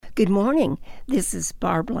Good morning. This is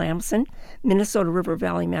Barb Lamson, Minnesota River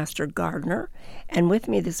Valley Master Gardener. And with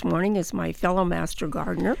me this morning is my fellow Master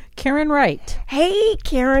Gardener, Karen Wright. Hey,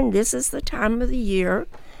 Karen, this is the time of the year.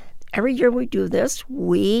 Every year we do this.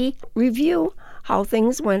 We review how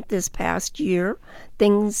things went this past year,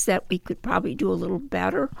 things that we could probably do a little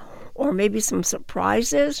better, or maybe some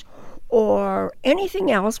surprises, or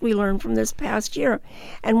anything else we learned from this past year.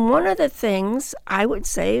 And one of the things I would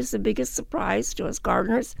say is the biggest surprise to us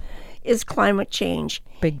gardeners is climate change.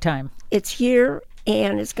 Big time. It's here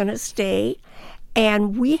and it's going to stay.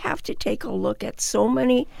 And we have to take a look at so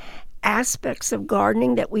many aspects of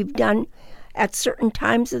gardening that we've done at certain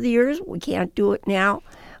times of the years. We can't do it now.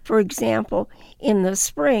 For example, in the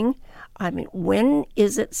spring, when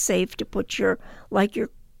is it safe to put your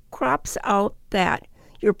crops out that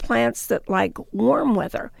your plants that like warm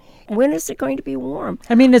weather? When is it going to be warm?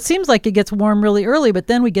 It seems like it gets warm really early, but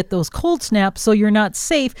then we get those cold snaps, so you're not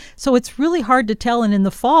safe. So it's really hard to tell. And in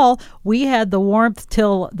the fall, we had the warmth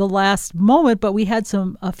till the last moment, but we had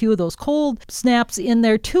a few of those cold snaps in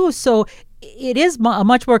there too. So it is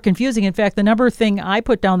much more confusing. In fact, the number thing I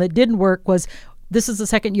put down that didn't work was this is the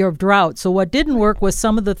second year of drought. So what didn't work was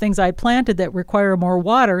some of the things I planted that require more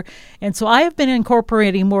water. And so I have been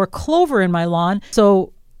incorporating more clover in my lawn.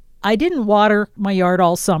 So I didn't water my yard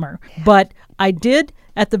all summer, but I did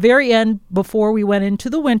at the very end before we went into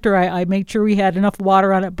the winter. I made sure we had enough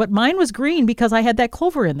water on it, but mine was green because I had that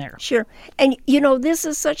clover in there. Sure. And this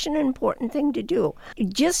is such an important thing to do.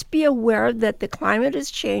 Just be aware that the climate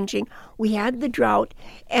is changing. We had the drought,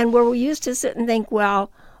 and where we used to sit and think,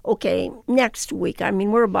 well, okay, next week,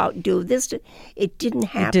 we're about due. It didn't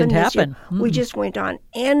happen. It didn't happen. We just went on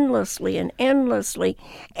endlessly and endlessly.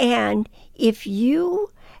 And if you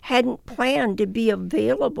hadn't planned to be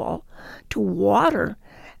available to water,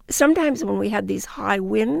 sometimes when we had these high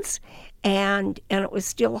winds and it was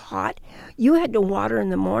still hot, you had to water in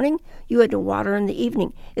the morning, you had to water in the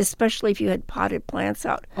evening, especially if you had potted plants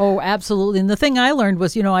out. Oh, absolutely. And the thing I learned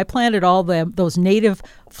was, I planted all those native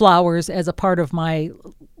flowers as a part of my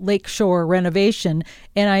lakeshore renovation,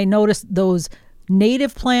 and I noticed those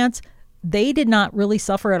native plants, they did not really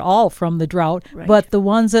suffer at all from the drought, right. But the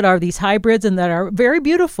ones that are these hybrids and that are very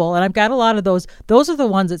beautiful, and I've got a lot of those are the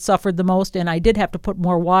ones that suffered the most, and I did have to put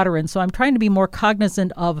more water in. So I'm trying to be more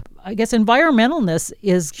cognizant of, I guess, environmentalness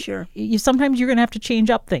is, sure. Sometimes you're going to have to change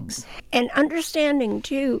up things. And understanding,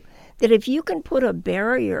 too, that if you can put a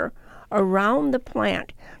barrier around the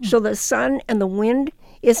plant so the sun and the wind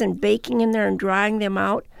isn't baking in there and drying them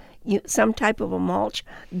out, some type of a mulch,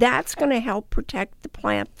 that's going to help protect the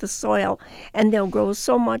plant, the soil, and they'll grow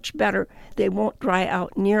so much better. They won't dry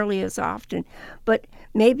out nearly as often. But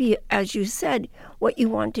maybe, as you said, what you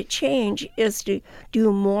want to change is to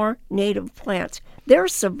do more native plants. They're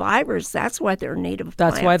survivors. That's why they're native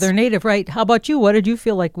plants. That's why they're native, right? How about you? What did you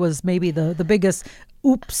feel like was maybe the biggest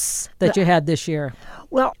oops that you had this year?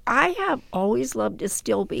 Well, I have always loved a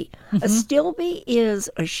stilby. Mm-hmm. A stilby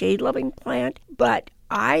is a shade-loving plant, but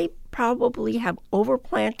I probably have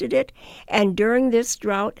overplanted it, and during this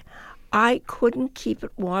drought, I couldn't keep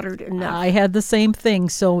it watered enough. I had the same thing,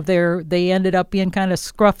 so they ended up being kind of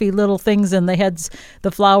scruffy little things, and they had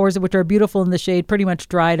the flowers, which are beautiful in the shade, pretty much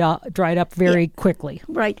dried up very quickly.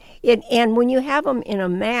 Right, and when you have them in a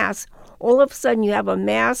mass, all of a sudden you have a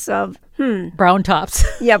mass of brown tops.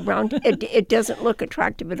 Yeah, brown. It doesn't look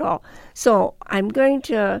attractive at all. So I'm going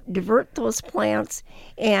to divert those plants,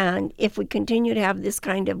 and if we continue to have this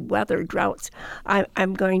kind of weather droughts,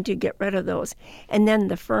 I'm going to get rid of those. And then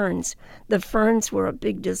the ferns. The ferns were a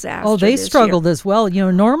big disaster. Oh, they struggled year. As well.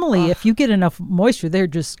 Normally, if you get enough moisture, they're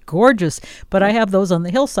just gorgeous. But I have those on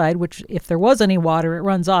the hillside, which if there was any water, it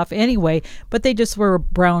runs off anyway. But they just were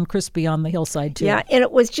brown, crispy on the hillside, too. Yeah, and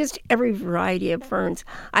it was just every variety of ferns.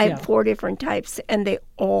 I had 4 different types, and they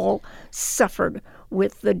all suffered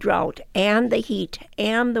with the drought and the heat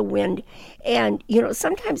and the wind. And,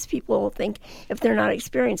 sometimes people will think, if they're not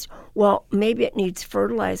experienced, well, maybe it needs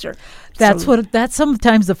fertilizer. That's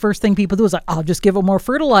sometimes the first thing people do is like, I'll just give it more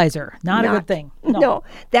fertilizer. Not a good thing. No,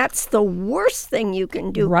 that's the worst thing you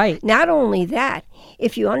can do. Right. Not only that,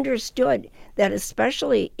 if you understood that,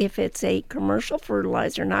 especially if it's a commercial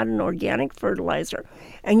fertilizer, not an organic fertilizer,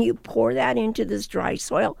 and you pour that into this dry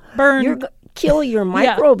soil, burn. Kill your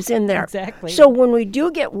microbes in there. Exactly. So when we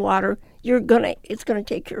do get water, it's gonna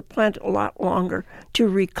take your plant a lot longer to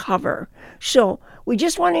recover. So we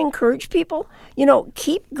just want to encourage people,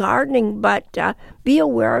 keep gardening, but be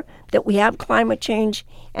aware that we have climate change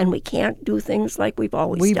and we can't do things like we've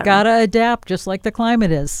always done. We've got to adapt just like the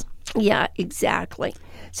climate is. Yeah, exactly.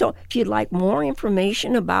 So if you'd like more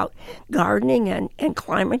information about gardening and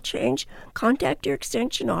climate change, contact your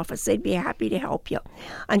extension office. They'd be happy to help you.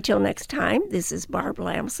 Until next time, this is Barb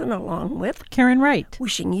Lamson along with Karen Wright.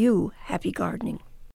 wishing you happy gardening.